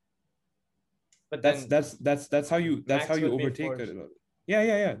 But that's how you overtake it a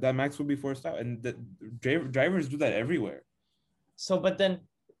lot. That Max will be forced out, and the drivers do that everywhere. So, but then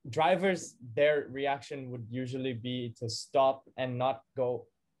drivers, their reaction would usually be to stop and not go,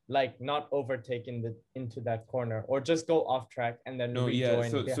 like not overtake into that corner, or just go off track and then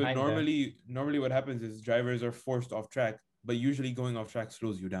rejoin behind so normally them. Normally what happens is drivers are forced off track, but usually going off track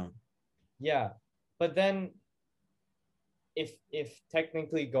slows you down. Yeah, but then if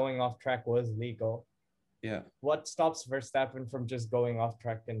technically going off track was legal, what stops Verstappen from just going off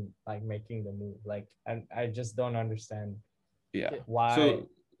track and like making the move? Like, and I just don't understand. Why? So,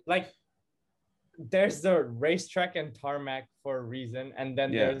 like, there's the racetrack and tarmac for a reason, and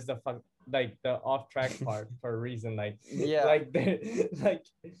then there's the the off track part for a reason. Like, like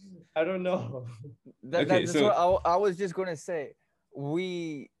I don't know. That's what I was just gonna say.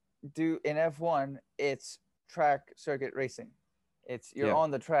 We do in F1. It's track circuit racing. It's you're on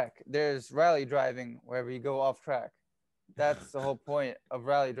the track. There's rally driving wherever you go off track. That's the whole point of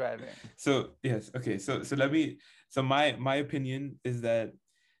rally driving. So yes, okay. So let me. So my opinion is that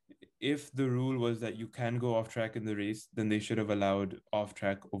if the rule was that you can go off track in the race, then they should have allowed off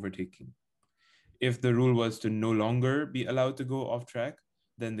track overtaking. If the rule was to no longer be allowed to go off track,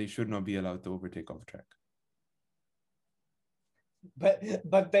 then they should not be allowed to overtake off track.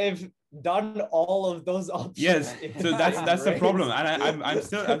 But they've done all of those options. Yes, so that's the problem, and I'm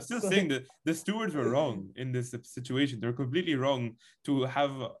still saying that the stewards were wrong in this situation. They're completely wrong to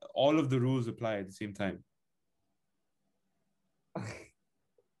have all of the rules apply at the same time.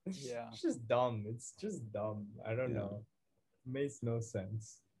 It's just dumb. It's just dumb. I don't know. It makes no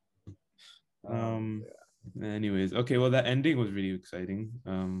sense. Anyways, okay. Well, that ending was really exciting.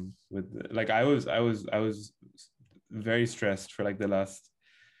 With like I was very stressed for like the last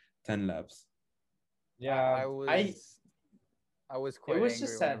 10 laps. I was quite angry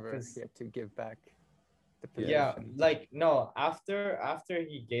just sad whenever he had to give back the position. Like no, after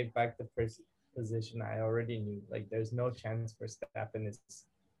he gave back the position, I already knew like there's no chance for Verstappen is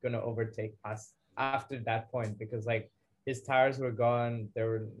gonna overtake us after that point, because like his tires were gone, there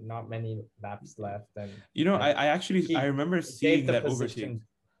were not many laps left, and I remember seeing that overtake.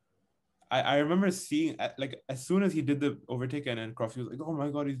 I remember seeing like as soon as he did the overtake and then Crofty was like, oh my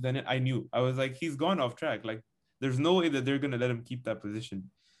god, he's done it. I knew. I was like, he's gone off track. Like there's no way that they're gonna let him keep that position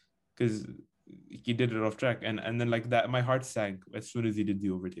because he did it off track. And then like that, my heart sank as soon as he did the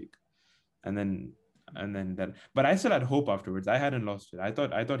overtake. And then that, but I still had hope afterwards. I hadn't lost it. I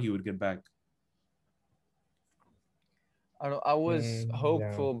thought he would get back. I was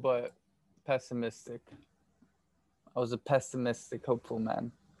hopeful but pessimistic. I was a pessimistic, hopeful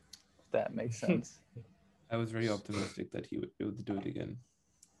man. That makes sense. I was very optimistic that he would be able to do it again.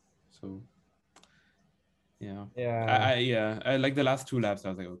 So I like the last 2 laps. I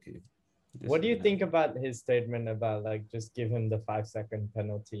was like, okay. What do you think about his statement about like just give him the 5-second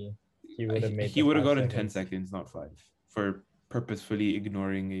penalty? He would have made. He would have gotten 10 seconds, not 5, for purposefully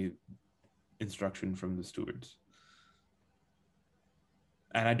ignoring a instruction from the stewards.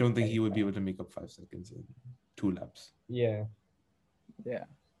 And I don't think he would be able to make up 5 seconds in 2 laps. Yeah.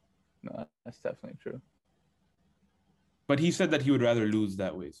 No, that's definitely true. But he said that he would rather lose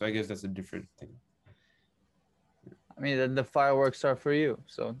that way. So I guess that's a different thing. I mean, the fireworks are for you,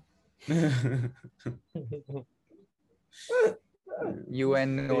 so. You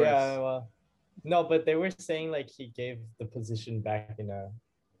and Norris. Yeah, well, no, but they were saying like he gave the position back in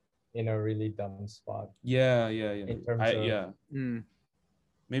a really dumb spot. Yeah. In terms of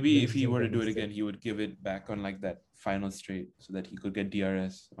Maybe if he Losing were to the do it mistake. again, he would give it back on like that final straight so that he could get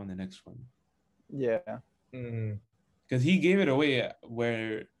DRS on the next one. Yeah. Mm. Because he gave it away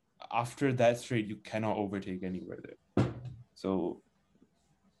where after that straight you cannot overtake anywhere there. So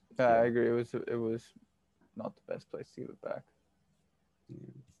Yeah, Yeah. I agree. It was not the best place to give it back.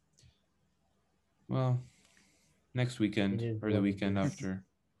 yeah. Well, next weekend It is or the what it weekend is. after,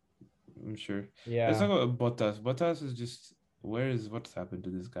 I'm sure. Yeah. Let's talk about Bottas. Bottas is just what's happened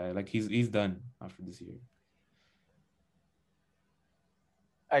to this guy? Like he's done after this year.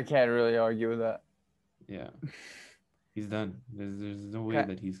 I can't really argue with that. Yeah. He's done. There's no way Okay.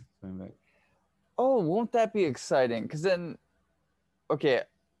 that he's going back. Oh, won't that be exciting? Because then, okay,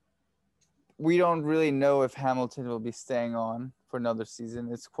 we don't really know if Hamilton will be staying on for another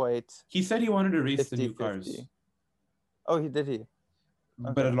season. It's quite He said he wanted to race the 50-50. new cars, Oh, did he?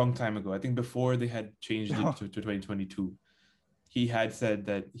 but a Okay. long time ago. I think before they had changed it to 2022. He had said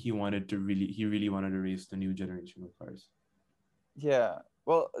that he really wanted to race the new generation of cars. Yeah.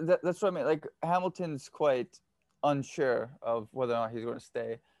 Well, that's what I mean. Like Hamilton's quite unsure of whether or not he's going to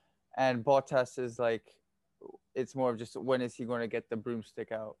stay, and Bottas is like, it's more of just when is he going to get the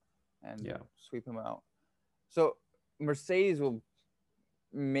broomstick out and Yeah. sweep him out. So Mercedes will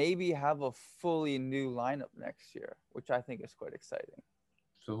maybe have a fully new lineup next year, which I think is quite exciting.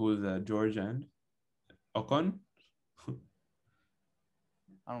 So who is that? George and Ocon?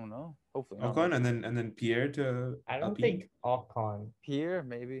 I don't know. Hopefully not. Ocon and then Pierre to I don't Alpine? think Ocon. Pierre,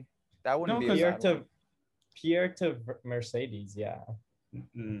 maybe. That wouldn't No, be a 'cause bad one. Pierre to Mercedes, yeah.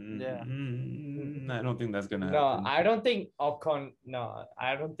 Yeah. I don't think that's gonna No, happen. I don't think Ocon. No,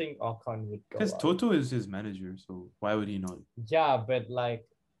 I don't think Ocon would go. Because out. Toto is his manager, so why would he not? Yeah, but like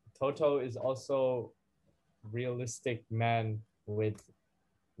Toto is also realistic man with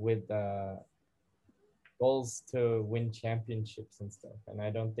goals to win championships and stuff. And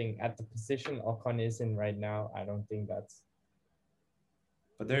I don't think at the position Ocon is in right now, I don't think that's.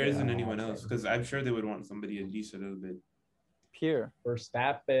 But there isn't Yeah, anyone I else think- because I'm sure they would want somebody at least a little bit. Pierre.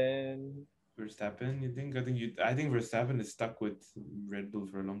 Verstappen. Verstappen, you think? I think Verstappen is stuck with Red Bull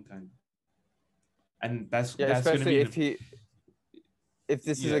for a long time. And that's Yeah, gonna especially be if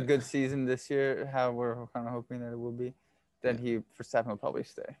this is Yeah. a good season this year, how we're kind of hoping that it will be, then Verstappen will probably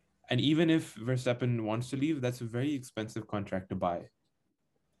stay. And even if Verstappen wants to leave, that's a very expensive contract to buy.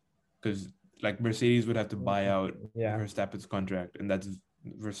 Because like Mercedes would have to buy out Yeah. Verstappen's contract, and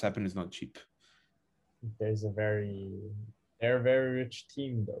Verstappen is not cheap. They're a very rich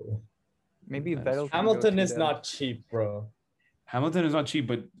team though. Maybe That's Vettel. true. can Hamilton go to is them. not cheap, bro. Hamilton is not cheap,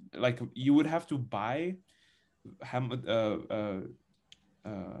 but like you would have to buy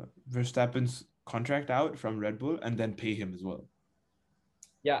Verstappen's contract out from Red Bull and then pay him as well.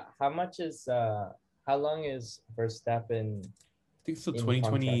 Yeah, how long is Verstappen? I think it's till In contract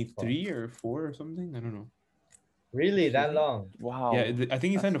 2023 or 4 or something. I don't know. Really that long? Wow. Yeah, I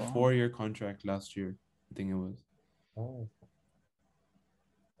think he signed a that's long. 4-year contract last year. I think it was. Oh,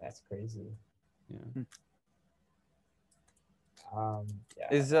 that's crazy. Yeah. Yeah,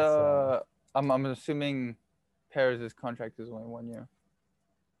 Is that's, I'm assuming Perez's contract is only 1 year.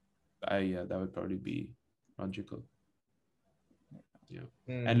 Yeah, that would probably be logical. Yeah.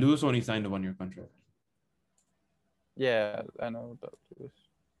 hmm. And Lewis only signed a 1-year contract. Yeah, I know that too.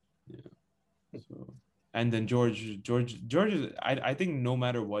 So, and then George is, I think no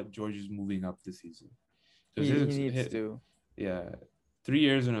matter what, George is moving up this season. He Because needs to. Yeah, 3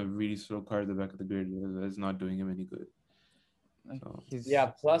 years in a really slow car at the back of the grid is not doing him any good. So. Yeah,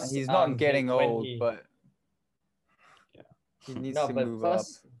 plus he's not getting old, but Yeah. he needs no, to but move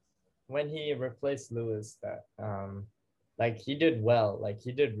plus up. when he replaced Lewis, that like he did well, like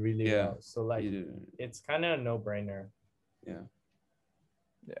he did really Yeah, well. So like he did. it's kind of a no-brainer. Yeah.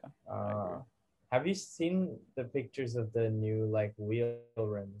 Have you seen the pictures of the new like wheel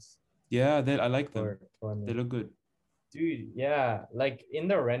rims Yeah, I like them. for 20? They look good. Dude, yeah, like in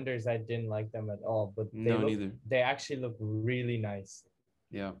the renders, I didn't like them at all, but Neither. they actually look really nice.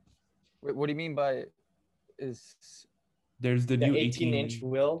 Yeah. Wait, what do you mean by is? There's the The new 18-inch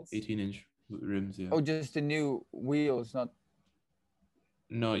wheels. 18-inch rims. Yeah. Oh, just the new wheels, not.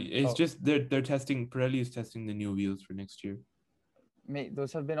 No, it's Oh. just they're testing. Pirelli is testing the new wheels for next year. Mate,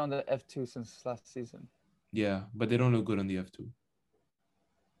 those have been on the F2 since last season. Yeah, but they don't look good on the F2.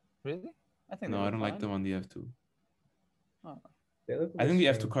 Really? I think. No, they I look don't like fine. them on the F2. Oh. They look I think the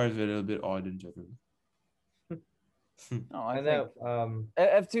F2 strange. cars are a little bit odd in general. No, I And think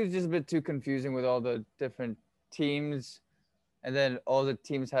F2 is just a bit too confusing with all the different teams, and then all the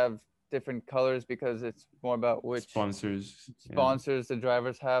teams have different colors because it's more about which Sponsors. Yeah. sponsors the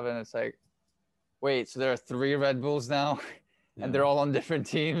drivers have, and it's like, wait, so there are 3 Red Bulls now? and they're all on different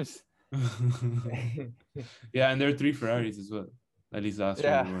teams. Yeah, and there are 3 Ferraris as well. At least last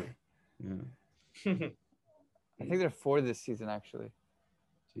year Yeah. there were. Yeah. I think they're 4 this season actually.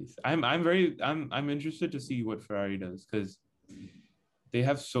 Jeez. I'm interested to see what Ferrari does because they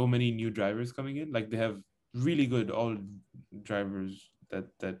have so many new drivers coming in. Like they have really good all drivers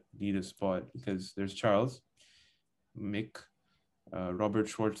that need a spot because there's Charles, Mick, Robert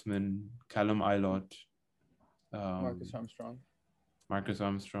Schwartzman, Callum Ilott, Marcus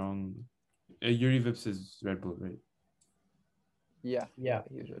Armstrong. Yuri Vips is Red Bull, right? Yeah. Yeah.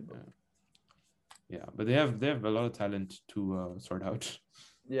 He's Red Bull. Yeah, but they have a lot of talent to sort out.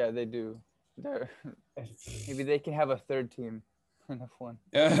 Yeah, they do. Maybe they can have a third team in F1.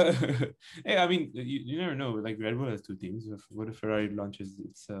 Hey, I mean, you never know. Like Red Bull has 2 teams. What if Ferrari launches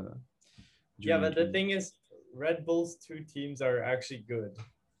its Yeah, junior but the team? thing is, Red Bull's 2 teams are actually good.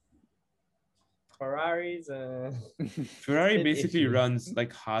 Ferrari's Ferrari bit basically iffy. runs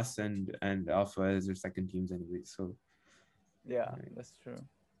like Haas and Alpha as their second teams anyway. So Yeah, that's true.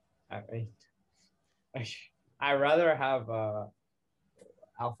 I rather have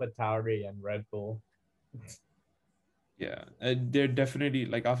Alpha Tauri and Red Bull. yeah, they're definitely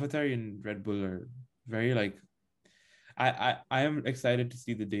like AlphaTauri and Red Bull are very like. I am excited to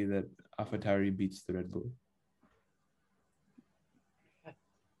see the day that AlphaTauri beats the Red Bull.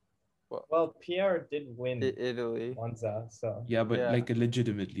 Well, Pierre did win Italy. Monza, so Yeah, but Yeah. like a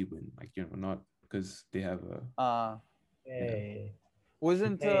legitimately win, like not because they have a. hey.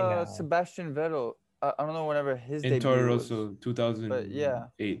 Wasn't Hey, now. Sebastian Vettel? I don't know whenever his In debut Toro was. Rosso 2008, But yeah.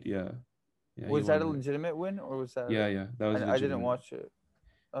 yeah, Was he that a won. legitimate win or was that? Yeah, that was. I didn't watch it.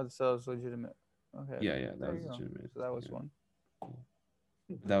 Oh, so that was legitimate. Okay. Yeah, that There was you go. legitimate. So that was one.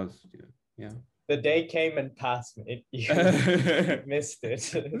 That was yeah. The day came and passed me. You missed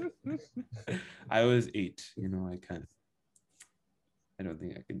it. I was 8. I don't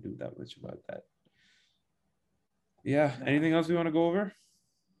think I can do that much about that. Yeah. No. Anything else we want to go over?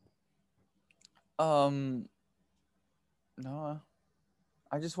 No.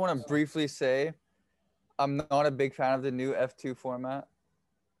 I just want to briefly say, I'm not a big fan of the new F2 format.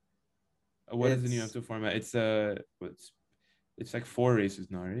 What is the new F2 format? It's it's like 4 races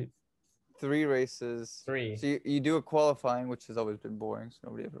now, right? 3 races. 3. So you do a qualifying, which has always been boring, so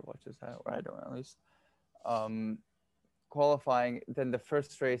nobody ever watches that, or I don't at least. Qualifying, then the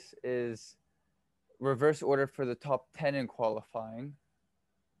first race is reverse order for the top 10 in qualifying,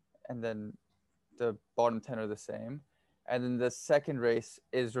 and then the bottom 10 are the same. And then the second race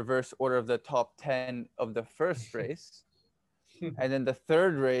is reverse order of the top 10 of the first race. And then the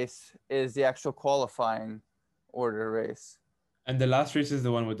third race is the actual qualifying order race. And the last race is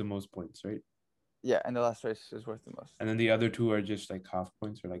the one with the most points, right? Yeah, and the last race is worth the most. And then the other 2 are just like half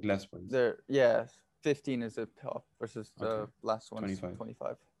points or like less points. 15 is the top versus the last one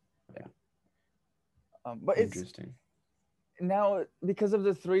 25. Yeah. But interesting. Now, because of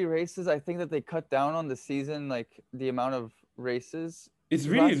the 3 races, I think that they cut down on the season, like the amount of races. It's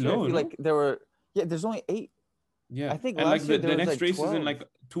really low. I feel like there were, there's only 8. Yeah, I think and last like year the there was next like race 12. is in like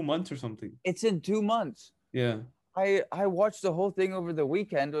 2 months or something. It's in 2 months. Yeah. I watched the whole thing over the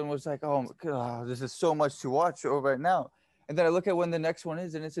weekend and was like, oh my God, this is so much to watch right now. And then I look at when the next one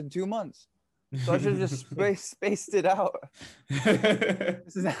is and it's in 2 months. So I should have just spaced it out.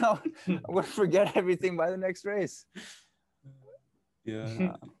 This is how I would forget everything by the next race.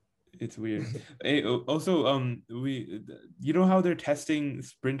 Yeah, it's weird. Hey, also, you know how they're testing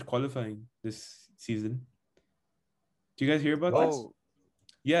sprint qualifying this season? Do you guys hear about this?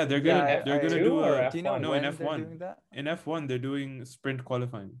 Yeah, they're gonna do a. Do you know no, when in they're F1. doing that? In F1, they're doing sprint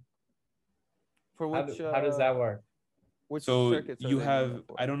qualifying. For which? How does that work? Which so circuits you are they have, doing that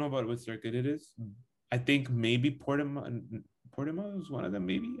for? I don't know about which circuit it is. I think maybe Portimao is one of them,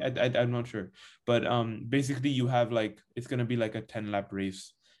 maybe. I'm not sure. But basically you have like, it's going to be like a 10-lap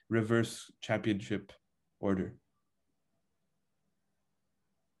race, reverse championship order.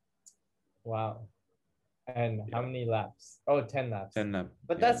 Wow. And how many laps? Oh, 10 laps. 10 laps.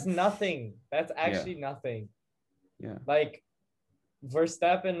 But that's nothing. That's actually nothing. Yeah. Like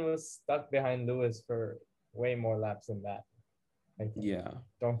Verstappen was stuck behind Lewis for way more laps than that. Yeah.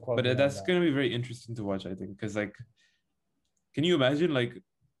 Don't quote But me that's on going to be very interesting to watch, I think. Because like, can you imagine like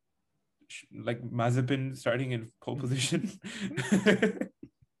Mazepin starting in pole position?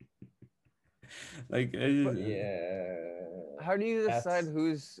 Like, How do you decide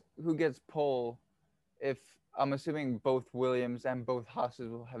who gets pole if I'm assuming both Williams and both Haas's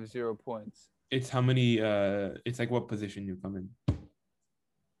will have 0 points? It's how many it's like what position you come in.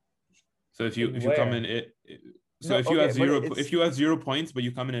 So if you come in if you have 0 points but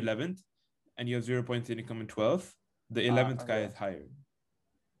you come in 11th and you have 0 points and you come in 12th, The 11th guy okay. is higher.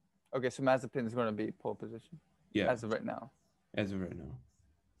 Okay, so Mazepin is going to be pole position Yeah, as of right now. as of right now.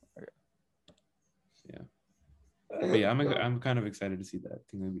 Okay. Yeah. But yeah, I'm kind of excited to see that. I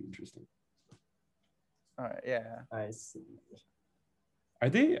think it'll be interesting. All right, yeah. I see. Are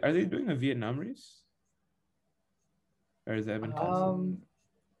they doing a Vietnam race? Or has that been canceled?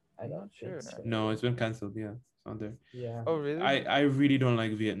 I'm not not sure. sure. So. No, it's been canceled. Yeah, it's not there. Yeah. Oh, really? I really don't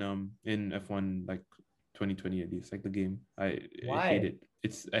like Vietnam in F1, like 2020 at least, like the game. I Why? hate it.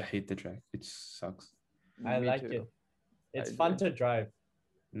 I hate the track. It sucks. I Me like too. it. It's I fun do. to drive.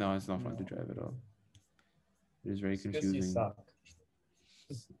 No, it's not fun to No. drive at all. It is very It's 'cause you confusing. suck.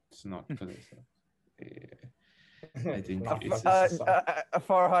 It's not because I suck. Yeah. I think Not it's because you suck.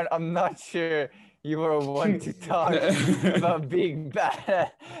 Farhan, I'm not sure you were one to talk about being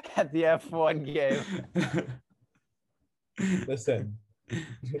bad at the F1 game. Listen,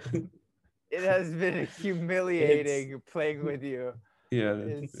 It has been humiliating playing with you. Yeah.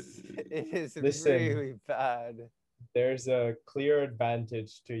 It is Listen. really bad. there's a clear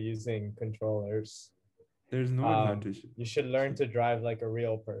advantage to using controllers. There's no advantage. You should learn to drive like a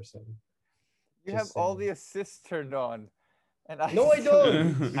real person. You Just have all saying. the assists turned on. And I No, I still-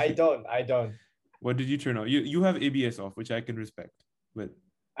 don't. I don't. What did you turn on? You have ABS off, which I can respect. But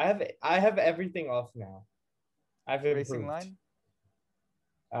I have everything off now. I've improved. Racing line?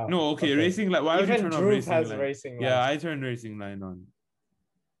 Oh, no, okay, racing line. Why would you Even turn off Dhruv racing has line? racing line. Yeah, I turned racing line on.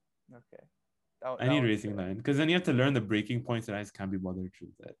 Okay. I need racing line because then you have to learn the braking points, and I just can't be bothered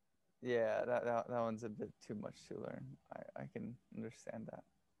with that. Yeah, that one's a bit too much to learn. I can understand that.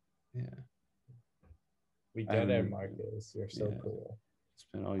 Yeah, We I get it, haven't- Marcus. You're so yeah. cool.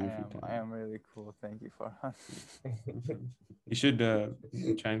 Spend all your free I time. am really cool. Thank you, Farhan. You should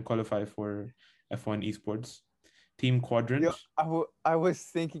try and qualify for F1 esports team quadrant. Yeah, I was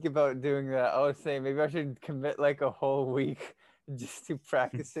thinking about doing that. I was saying maybe I should commit like a whole week just to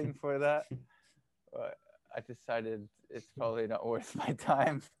practicing for that. But I decided it's probably not worth my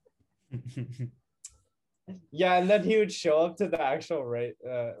time. Yeah, and then he would show up to the actual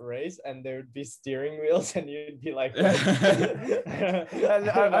race, and there would be steering wheels, and you'd be like, And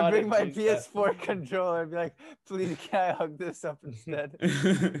I bring my PS4 controller and be like, please, can I hug this up instead?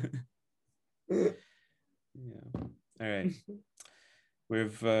 Yeah. All right.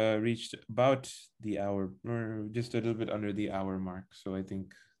 We've reached about the hour, or just a little bit under the hour mark. So I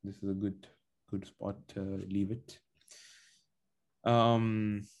think this is a good spot to leave it.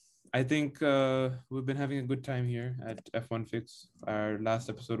 I think we've been having a good time here at F1 Fix. Our last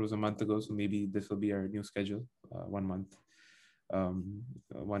episode was a month ago, so maybe this will be our new schedule, 1 month,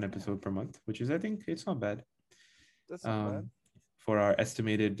 one episode per month, which is, I think, it's not bad. That's not bad. For our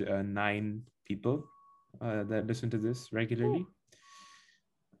estimated 9 people that listen to this regularly.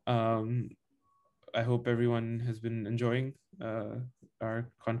 I hope everyone has been enjoying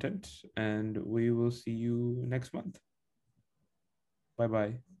our content, and we will see you next month.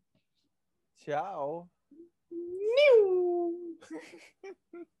 Bye-bye. Ciao.